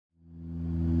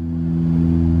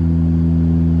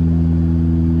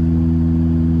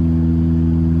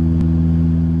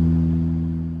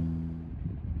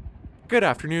Good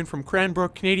afternoon from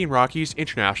Cranbrook, Canadian Rockies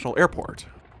International Airport.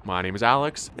 My name is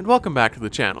Alex, and welcome back to the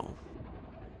channel.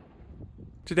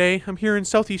 Today, I'm here in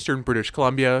southeastern British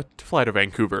Columbia to fly to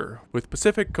Vancouver with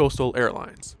Pacific Coastal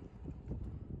Airlines.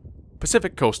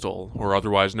 Pacific Coastal, or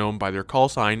otherwise known by their call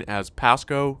sign as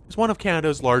Pasco, is one of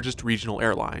Canada's largest regional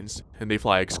airlines, and they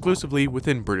fly exclusively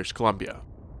within British Columbia.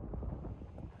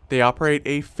 They operate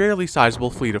a fairly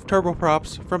sizable fleet of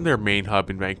turboprops from their main hub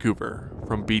in Vancouver,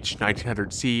 from Beech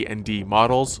 1900C and D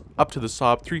models up to the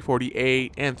SAAB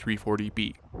 340A and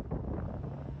 340B.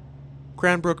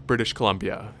 Cranbrook, British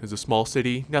Columbia is a small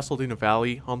city nestled in a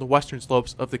valley on the western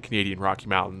slopes of the Canadian Rocky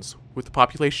Mountains, with a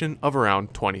population of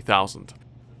around 20,000.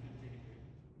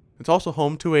 It's also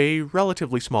home to a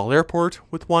relatively small airport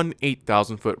with one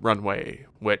 8,000-foot runway,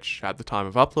 which, at the time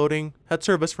of uploading, had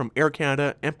service from Air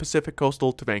Canada and Pacific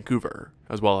Coastal to Vancouver,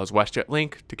 as well as WestJet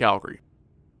Link to Calgary.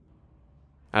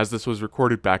 As this was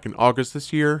recorded back in August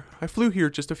this year, I flew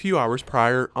here just a few hours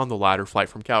prior on the latter flight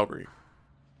from Calgary.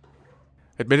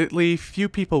 Admittedly, few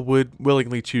people would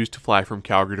willingly choose to fly from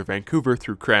Calgary to Vancouver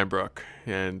through Cranbrook,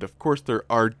 and of course there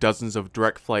are dozens of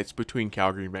direct flights between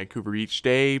Calgary and Vancouver each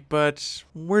day, but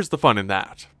where's the fun in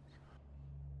that?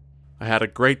 I had a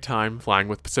great time flying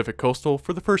with Pacific Coastal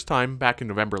for the first time back in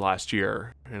November last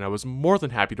year, and I was more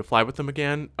than happy to fly with them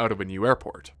again out of a new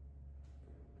airport.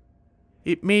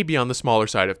 It may be on the smaller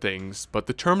side of things, but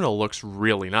the terminal looks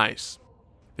really nice.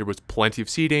 There was plenty of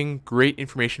seating, great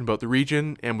information about the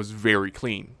region, and was very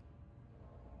clean.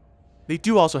 They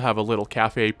do also have a little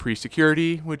cafe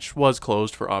pre-security, which was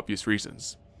closed for obvious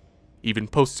reasons. Even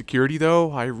post-security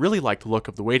though, I really like the look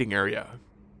of the waiting area.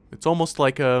 It's almost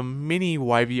like a mini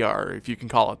YVR, if you can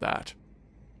call it that.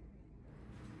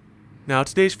 Now,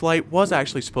 today's flight was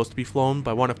actually supposed to be flown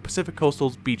by one of Pacific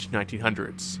Coastal's Beech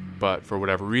 1900s, but for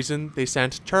whatever reason, they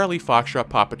sent Charlie Foxtrot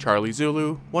Papa Charlie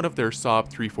Zulu, one of their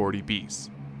SAAB 340Bs.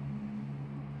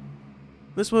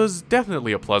 This was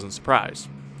definitely a pleasant surprise.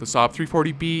 The SAAB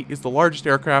 340B is the largest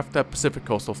aircraft that Pacific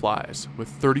Coastal flies, with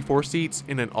 34 seats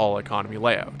in an all-economy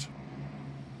layout.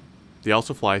 They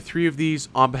also fly 3 of these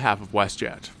on behalf of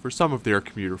WestJet for some of their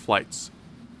commuter flights.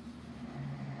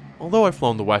 Although I've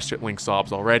flown the WestJet Link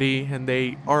Saabs already, and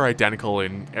they are identical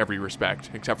in every respect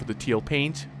except for the teal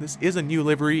paint, this is a new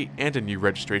livery and a new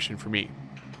registration for me.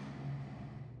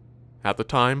 At the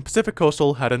time, Pacific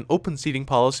Coastal had an open seating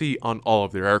policy on all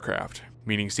of their aircraft,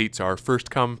 meaning seats are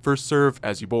first come, first serve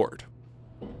as you board.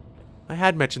 I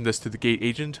had mentioned this to the gate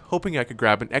agent, hoping I could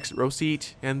grab an exit row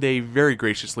seat, and they very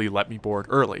graciously let me board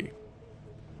early.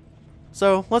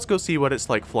 So let's go see what it's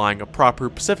like flying a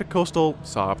proper Pacific Coastal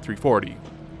SAAB 340.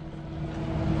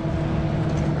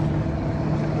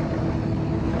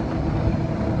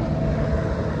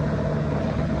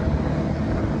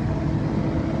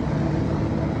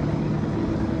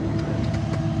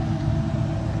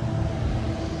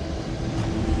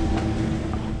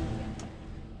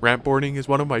 Ramp boarding is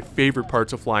one of my favorite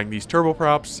parts of flying these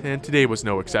turboprops, and today was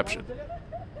no exception.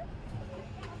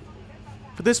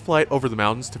 For this flight over the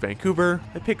mountains to Vancouver,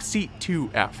 I picked seat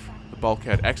 2F, the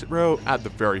bulkhead exit row at the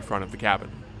very front of the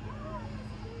cabin.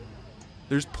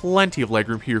 There's plenty of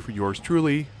legroom here for yours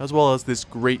truly, as well as this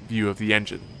great view of the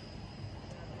engine.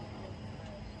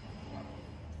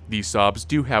 These Saabs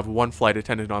do have one flight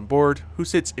attendant on board, who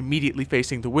sits immediately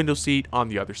facing the window seat on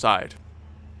the other side.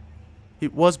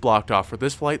 It was blocked off for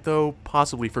this flight though,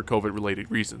 possibly for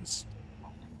COVID-related reasons.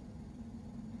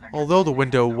 Although the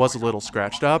window was a little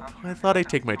scratched up, I thought I'd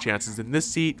take my chances in this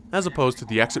seat as opposed to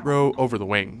the exit row over the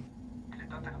wing.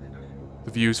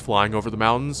 The views flying over the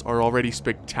mountains are already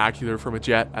spectacular from a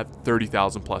jet at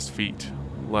 30,000 plus feet,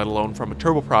 let alone from a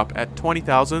turboprop at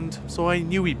 20,000, so I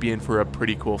knew we'd be in for a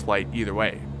pretty cool flight either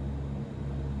way.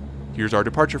 Here's our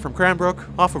departure from Cranbrook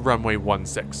off of runway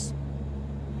 16.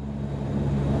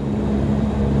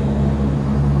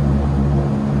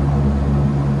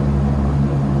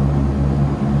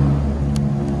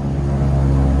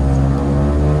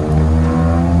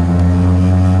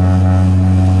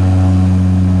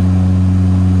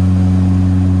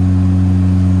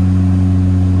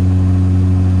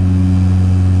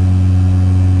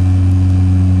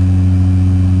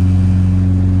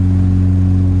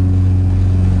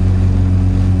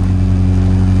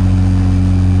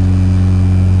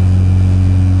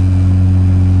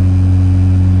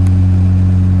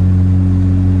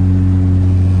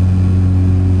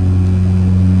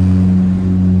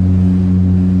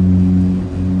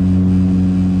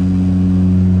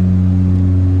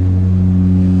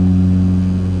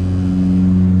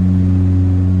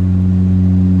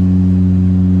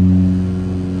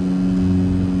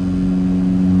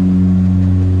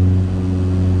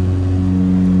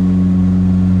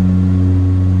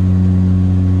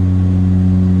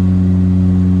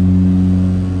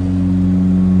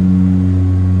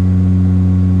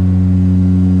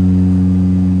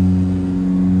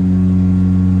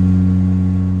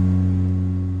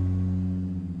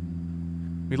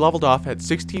 leveled off at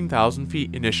 16,000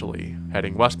 feet initially,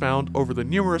 heading westbound over the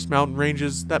numerous mountain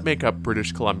ranges that make up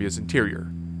British Columbia's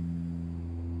interior.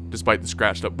 Despite the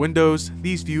scratched up windows,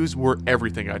 these views were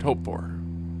everything I'd hoped for.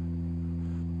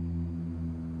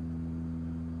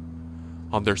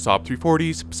 On their Saab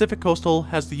 340s, Pacific Coastal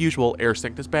has the usual air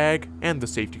sickness bag and the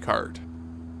safety card.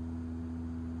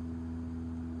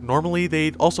 Normally,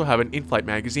 they'd also have an in-flight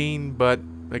magazine, but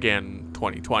again,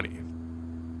 2020.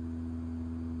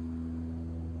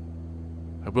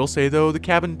 I will say though, the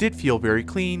cabin did feel very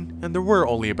clean, and there were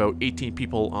only about 18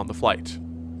 people on the flight.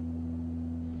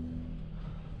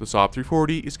 The Saab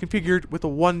 340 is configured with a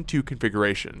 1-2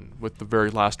 configuration, with the very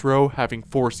last row having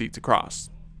 4 seats across.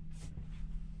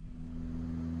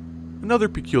 Another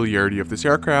peculiarity of this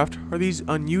aircraft are these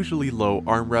unusually low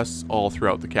armrests all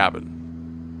throughout the cabin.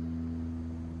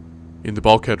 In the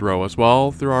bulkhead row as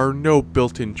well, there are no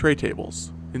built-in tray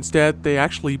tables. Instead, they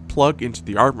actually plug into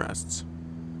the armrests.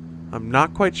 I'm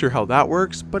not quite sure how that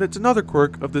works, but it's another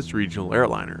quirk of this regional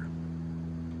airliner.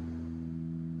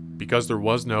 Because there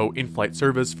was no in-flight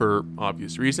service for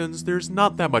obvious reasons, there's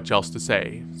not that much else to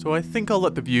say, so I think I'll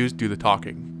let the views do the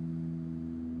talking.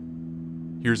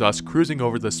 Here's us cruising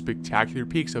over the spectacular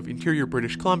peaks of interior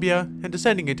British Columbia and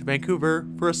descending into Vancouver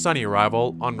for a sunny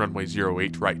arrival on runway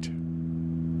 08 right.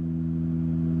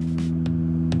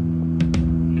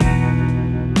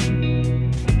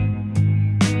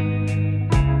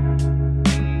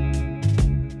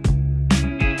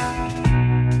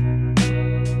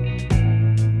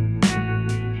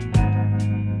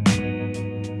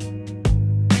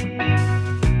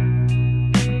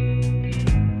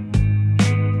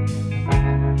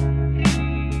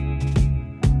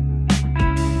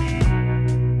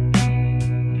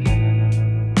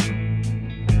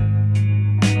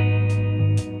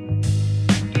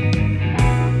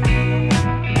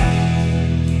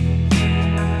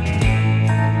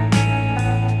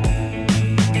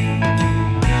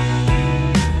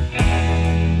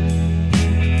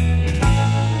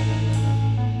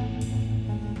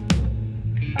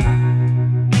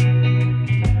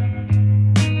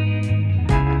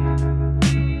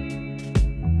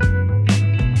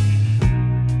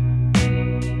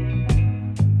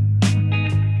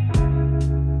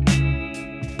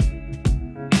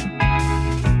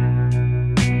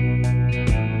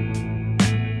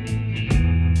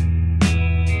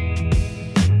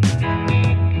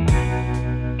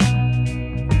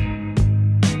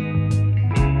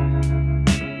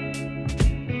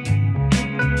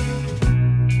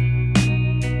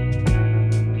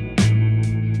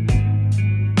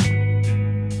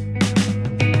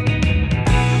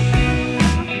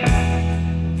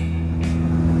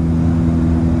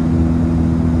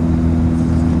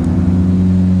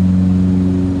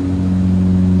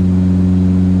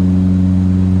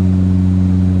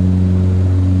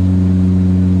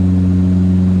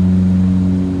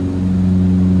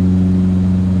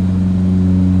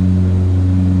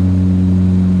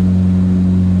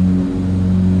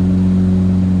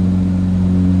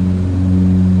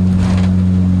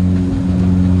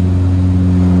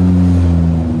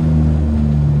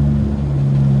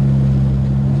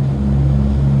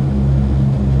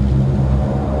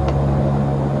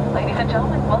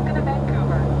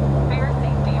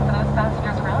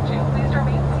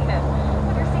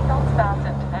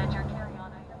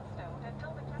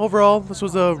 Overall, this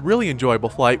was a really enjoyable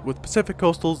flight with Pacific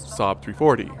Coastal's Saab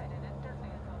 340.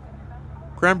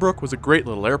 Cranbrook was a great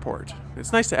little airport.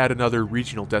 It's nice to add another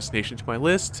regional destination to my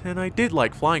list, and I did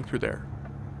like flying through there.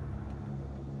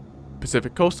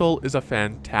 Pacific Coastal is a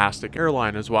fantastic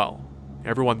airline as well.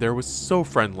 Everyone there was so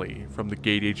friendly, from the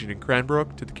gate agent in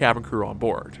Cranbrook to the cabin crew on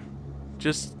board.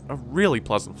 Just a really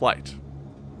pleasant flight.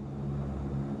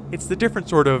 It's the different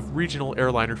sort of regional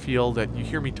airliner feel that you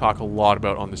hear me talk a lot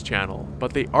about on this channel,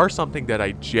 but they are something that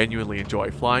I genuinely enjoy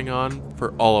flying on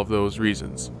for all of those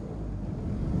reasons.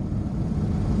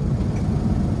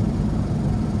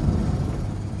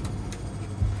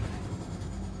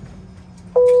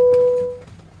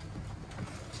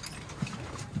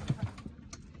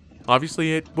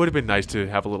 Obviously, it would have been nice to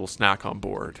have a little snack on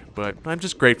board, but I'm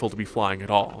just grateful to be flying at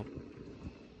all.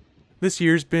 This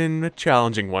year's been a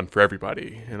challenging one for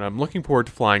everybody, and I'm looking forward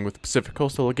to flying with Pacific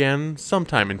Coastal again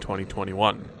sometime in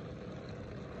 2021.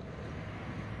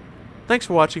 Thanks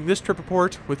for watching this trip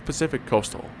report with Pacific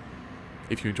Coastal.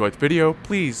 If you enjoyed the video,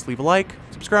 please leave a like,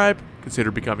 subscribe, consider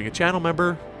becoming a channel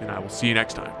member, and I will see you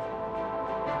next time.